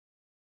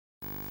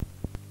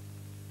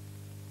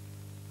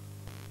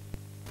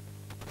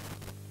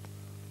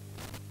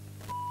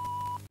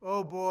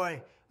Oh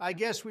boy, I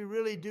guess we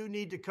really do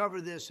need to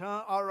cover this,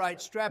 huh? All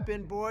right, strap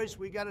in, boys.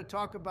 We got to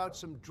talk about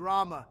some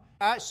drama.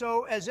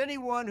 So, as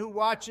anyone who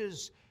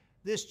watches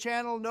this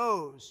channel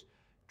knows,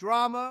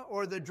 drama,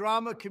 or the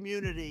drama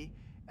community,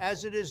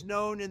 as it is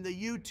known in the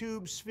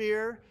YouTube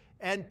sphere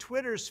and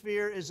Twitter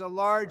sphere, is a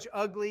large,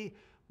 ugly,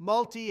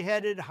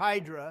 multi-headed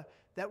hydra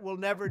that will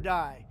never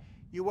die.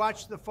 You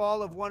watch the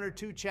fall of 1 or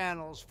 2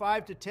 channels,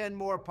 5 to 10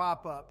 more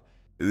pop up.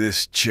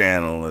 This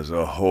channel as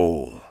a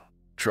whole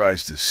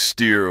tries to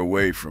steer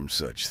away from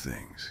such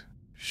things.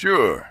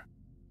 Sure,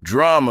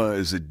 drama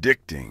is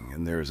addicting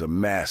and there is a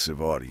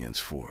massive audience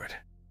for it.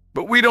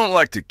 But we don't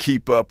like to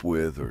keep up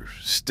with or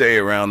stay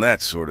around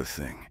that sort of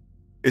thing.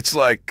 It's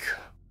like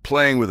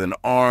playing with an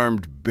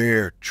armed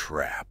bear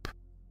trap.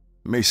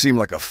 It may seem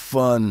like a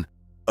fun,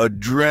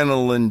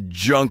 adrenaline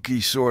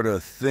junkie sort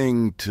of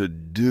thing to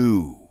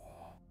do,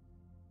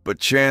 but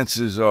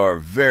chances are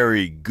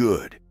very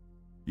good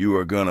you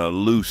are gonna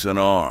loose an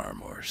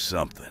arm or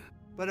something.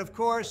 But of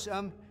course,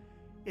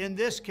 in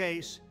this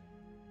case,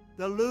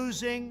 the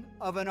losing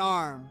of an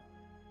arm,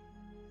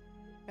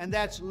 and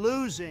that's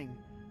losing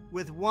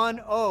with 1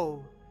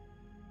 O,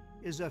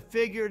 is a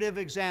figurative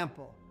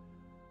example.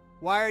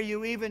 Why are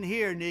you even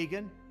here,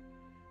 Negan?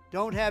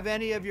 Don't have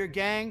any of your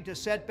gang to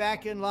set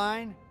back in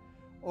line?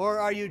 Or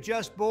are you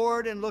just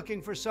bored and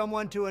looking for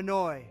someone to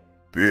annoy?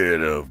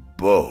 Bit of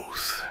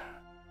both.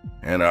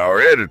 And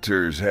our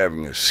editor's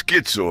having a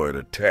schizoid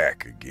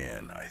attack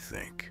again, I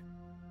think.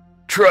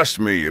 Trust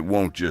me, it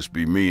won't just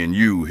be me and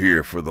you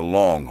here for the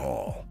long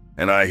haul.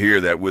 And I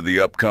hear that with the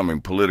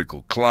upcoming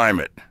political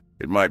climate,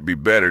 it might be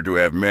better to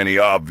have many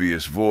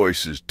obvious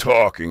voices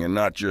talking and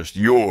not just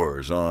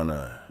yours on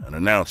an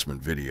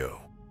announcement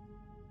video.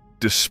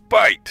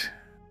 Despite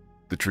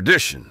the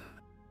tradition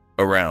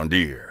around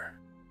here.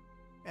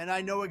 And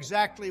I know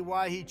exactly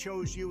why he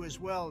chose you as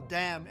well,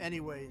 damn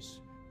anyways.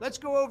 Let's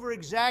go over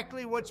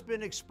exactly what's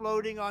been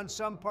exploding on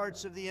some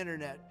parts of the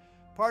internet.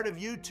 Part of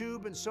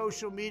YouTube and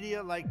social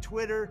media like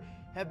Twitter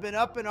have been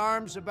up in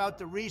arms about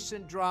the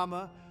recent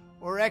drama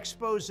or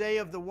expose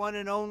of the one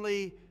and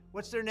only,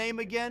 what's their name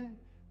again?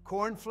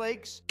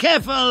 Cornflakes?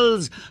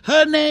 Keffals!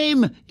 Her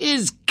name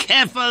is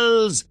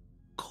Keffals!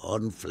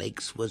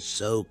 Cornflakes was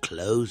so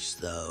close,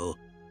 though.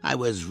 I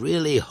was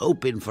really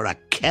hoping for a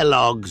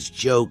Kellogg's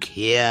joke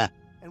here.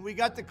 And we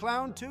got the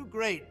clown too?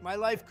 Great. My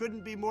life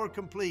couldn't be more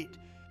complete.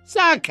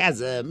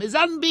 Sarcasm is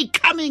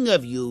unbecoming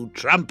of you,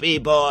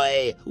 Trumpy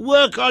boy.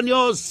 Work on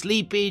your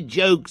sleepy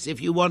jokes if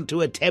you want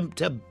to attempt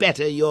to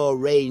better your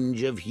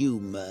range of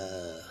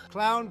humor.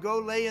 Clown, go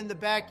lay in the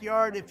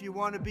backyard if you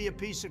want to be a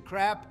piece of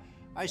crap.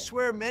 I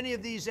swear many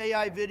of these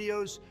AI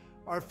videos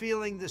are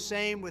feeling the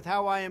same with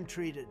how I am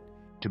treated.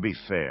 To be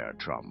fair,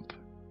 Trump,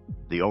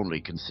 the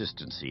only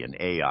consistency in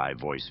AI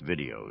voice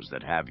videos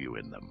that have you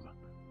in them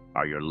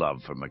are your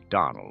love for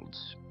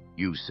McDonald's,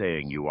 you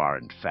saying you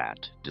aren't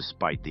fat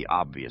despite the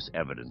obvious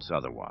evidence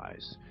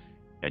otherwise,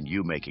 and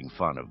you making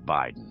fun of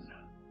Biden.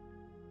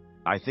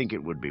 I think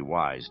it would be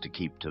wise to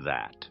keep to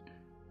that,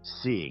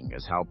 seeing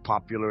as how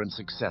popular and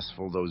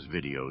successful those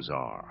videos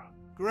are.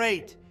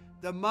 Great.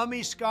 The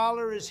Mummy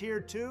Scholar is here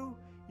too.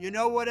 You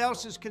know what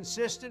else is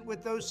consistent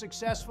with those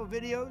successful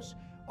videos?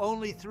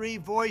 Only 3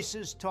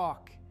 voices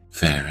talk.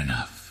 Fair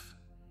enough.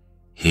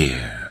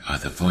 Here are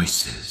the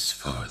voices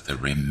for the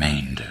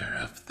remainder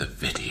of the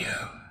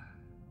video.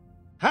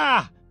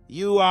 Ha!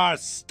 You are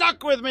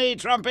stuck with me,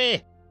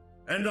 Trumpy!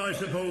 And I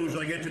suppose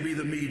I get to be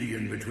the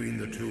median between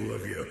the two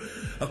of you.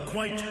 A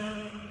quite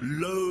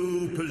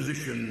low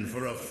position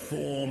for a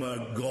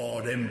former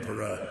god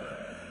emperor.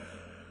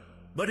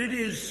 But it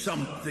is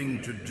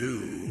something to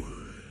do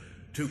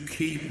to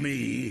keep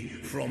me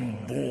from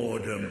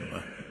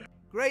boredom.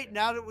 Great,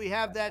 now that we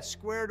have that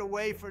squared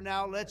away for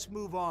now, let's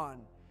move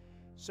on.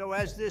 So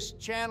as this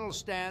channel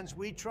stands,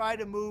 we try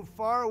to move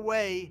far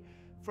away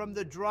from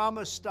the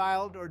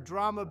drama-styled or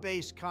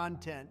drama-based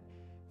content.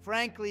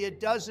 Frankly,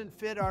 it doesn't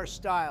fit our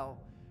style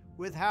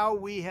with how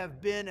we have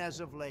been as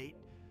of late.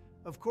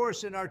 Of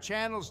course, in our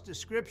channel's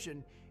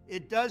description,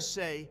 it does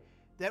say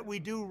that we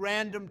do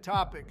random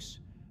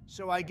topics,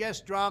 so I guess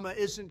drama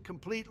isn't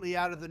completely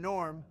out of the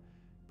norm,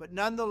 but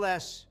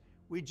nonetheless,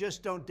 we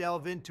just don't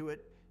delve into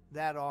it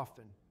that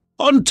often.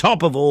 On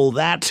top of all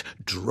that,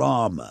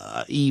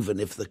 drama, even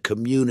if the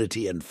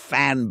community and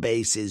fan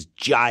base is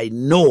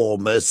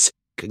ginormous,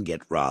 can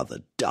get rather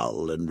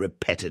dull and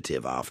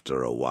repetitive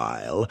after a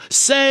while.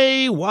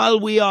 Say, while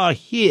we are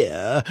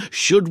here,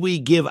 should we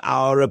give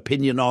our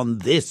opinion on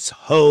this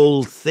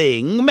whole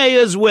thing? May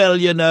as well,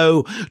 you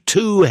know,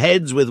 2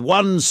 heads with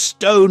 1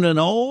 stone and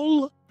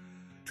all.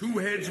 2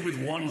 heads with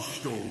 1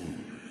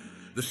 stone.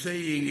 The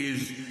saying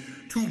is,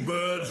 2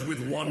 birds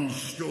with 1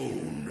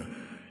 stone.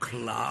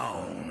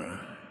 Clown.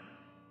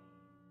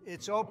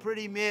 It's all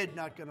pretty mid,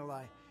 not gonna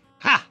lie.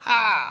 Ha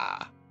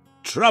ha!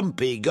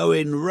 Trumpy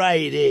going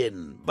right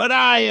in. But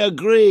I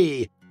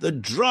agree. The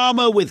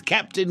drama with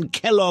Captain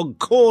Kellogg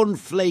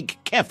Cornflake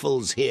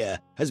Keffals here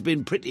has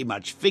been pretty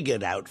much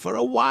figured out for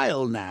a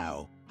while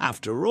now.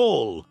 After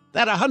all,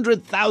 That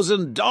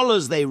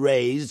 $100,000 they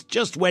raised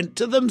just went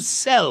to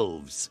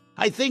themselves.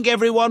 I think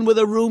everyone with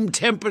a room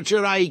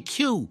temperature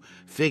IQ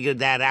figured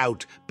that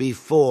out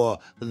before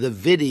the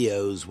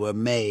videos were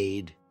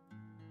made.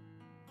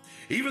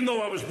 Even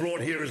though I was brought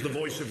here as the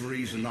voice of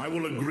reason, I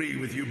will agree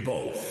with you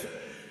both.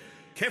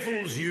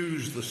 Keffals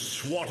used the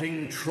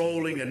swatting,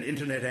 trolling, and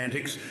internet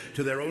antics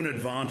to their own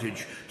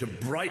advantage to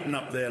brighten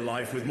up their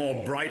life with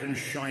more bright and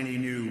shiny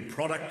new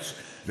products,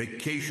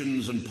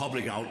 vacations, and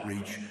public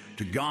outreach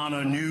to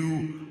garner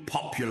new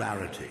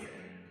popularity.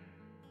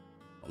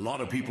 A lot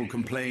of people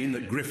complain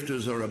that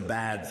grifters are a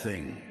bad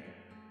thing.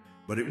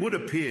 But it would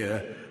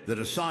appear that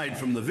aside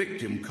from the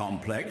victim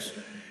complex,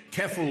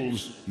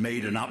 Keffals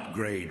made an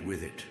upgrade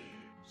with it.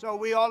 So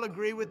we all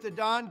agree with the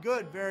Don?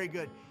 Good, very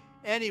good.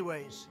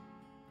 Anyways,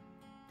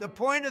 the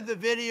point of the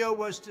video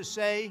was to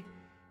say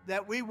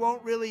that we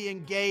won't really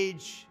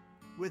engage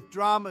with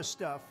drama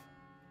stuff,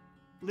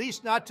 at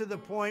least not to the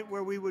point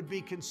where we would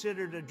be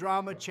considered a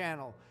drama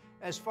channel.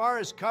 As far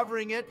as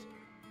covering it,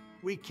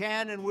 we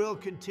can and will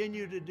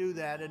continue to do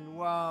that, and we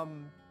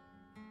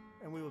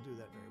will do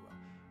that very well,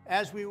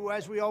 as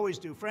we always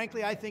do.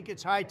 Frankly, I think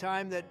it's high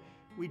time that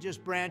we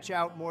just branch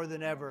out more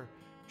than ever.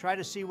 Try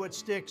to see what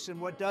sticks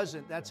and what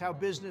doesn't. That's how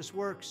business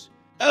works.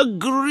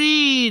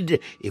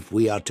 Agreed! If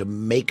we are to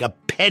make a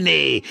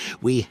penny,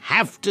 we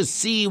have to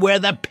see where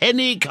the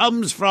penny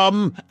comes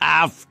from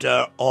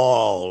after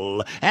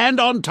all. And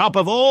on top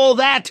of all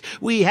that,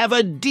 we have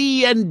a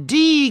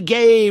D&D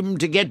game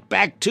to get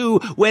back to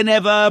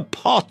whenever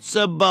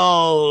possible.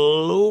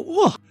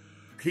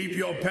 Keep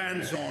your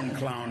pants on,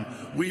 clown.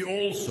 We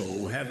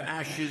also have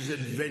Ash's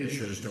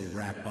Adventures to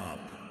wrap up.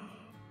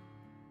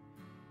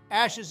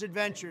 Ash's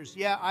Adventures.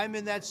 Yeah, I'm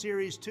in that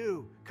series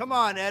too. Come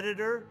on,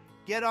 editor.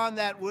 Get on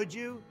that, would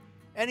you?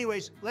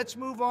 Anyways, let's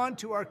move on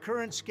to our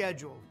current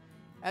schedule.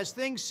 As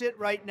things sit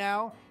right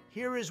now,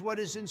 here is what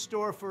is in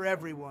store for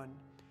everyone.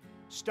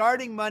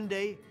 Starting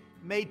Monday,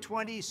 May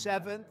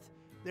 27th,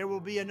 there will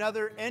be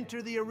another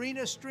Enter the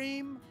Arena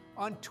stream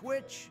on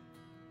Twitch.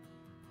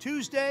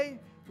 Tuesday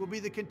will be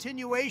the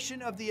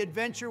continuation of the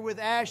Adventure with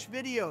Ash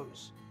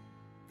videos.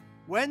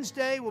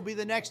 Wednesday will be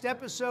the next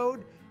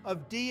episode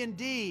of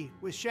D&D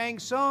with Shang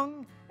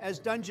Tsung as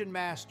Dungeon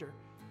Master.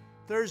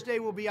 Thursday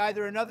will be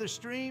either another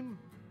stream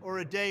or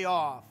a day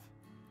off.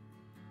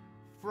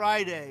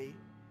 Friday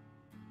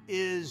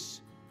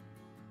is,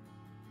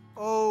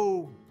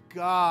 oh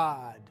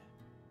God,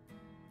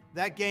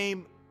 that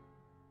game.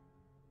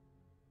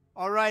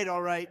 All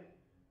right.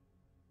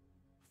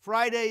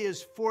 Friday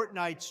is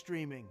Fortnite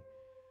streaming.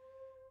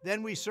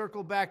 Then we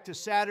circle back to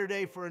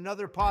Saturday for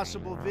another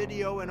possible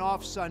video and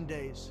off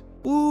Sundays.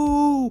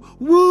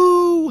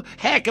 Woo!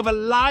 Heck of a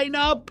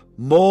lineup!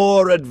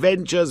 More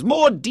adventures,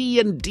 more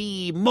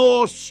D&D,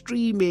 more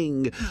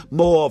streaming,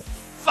 more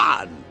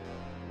fun.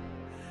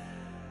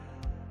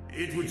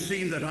 It would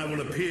seem that I will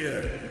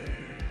appear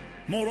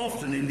more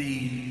often in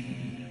the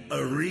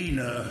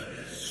arena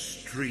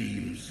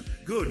streams.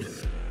 Good.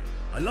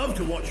 I love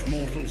to watch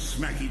mortals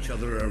smack each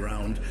other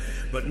around,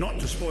 but not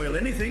to spoil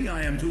anything,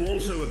 I am to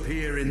also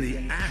appear in the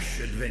Ash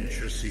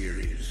Adventure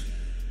series.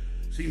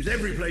 Seems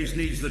every place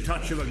needs the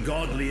touch of a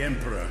godly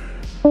emperor.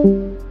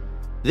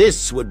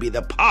 This would be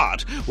the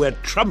part where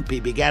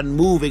Trumpy began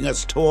moving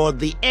us toward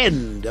the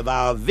end of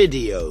our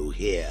video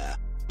here.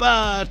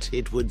 But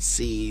it would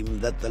seem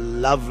that the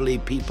lovely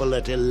people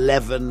at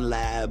 11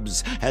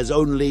 Labs has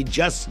only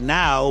just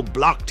now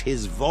blocked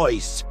his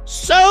voice.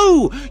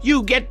 So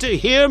you get to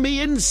hear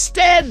me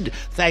instead.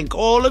 Thank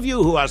all of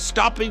you who are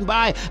stopping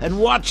by and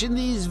watching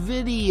these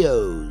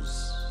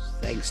videos.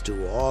 Thanks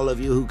to all of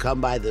you who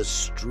come by the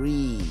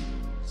streams.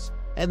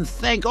 And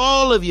thank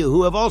all of you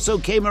who have also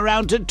came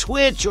around to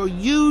Twitch or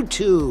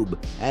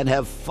YouTube and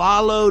have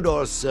followed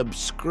or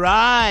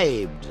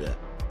subscribed.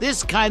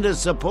 This kind of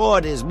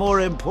support is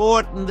more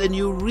important than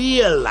you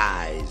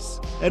realize,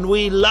 and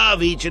we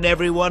love each and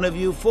every one of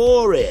you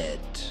for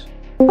it.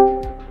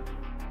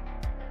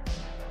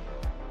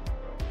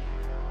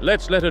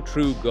 Let's let a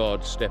true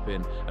God step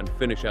in and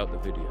finish out the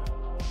video.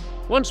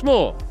 Once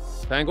more,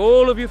 thank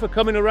all of you for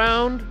coming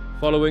around,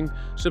 following,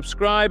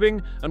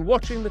 subscribing, and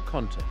watching the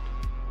content.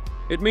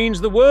 It means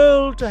the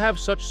world to have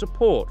such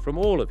support from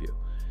all of you.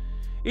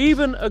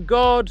 Even a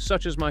God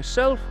such as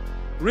myself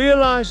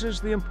realizes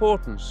the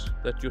importance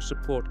that your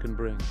support can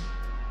bring.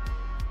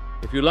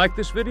 If you like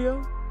this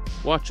video,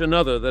 watch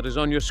another that is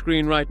on your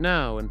screen right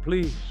now, and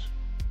please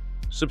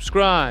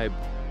subscribe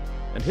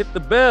and hit the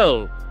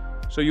bell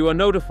so you are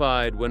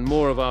notified when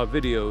more of our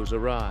videos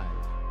arrive.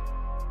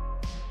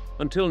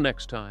 Until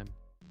next time.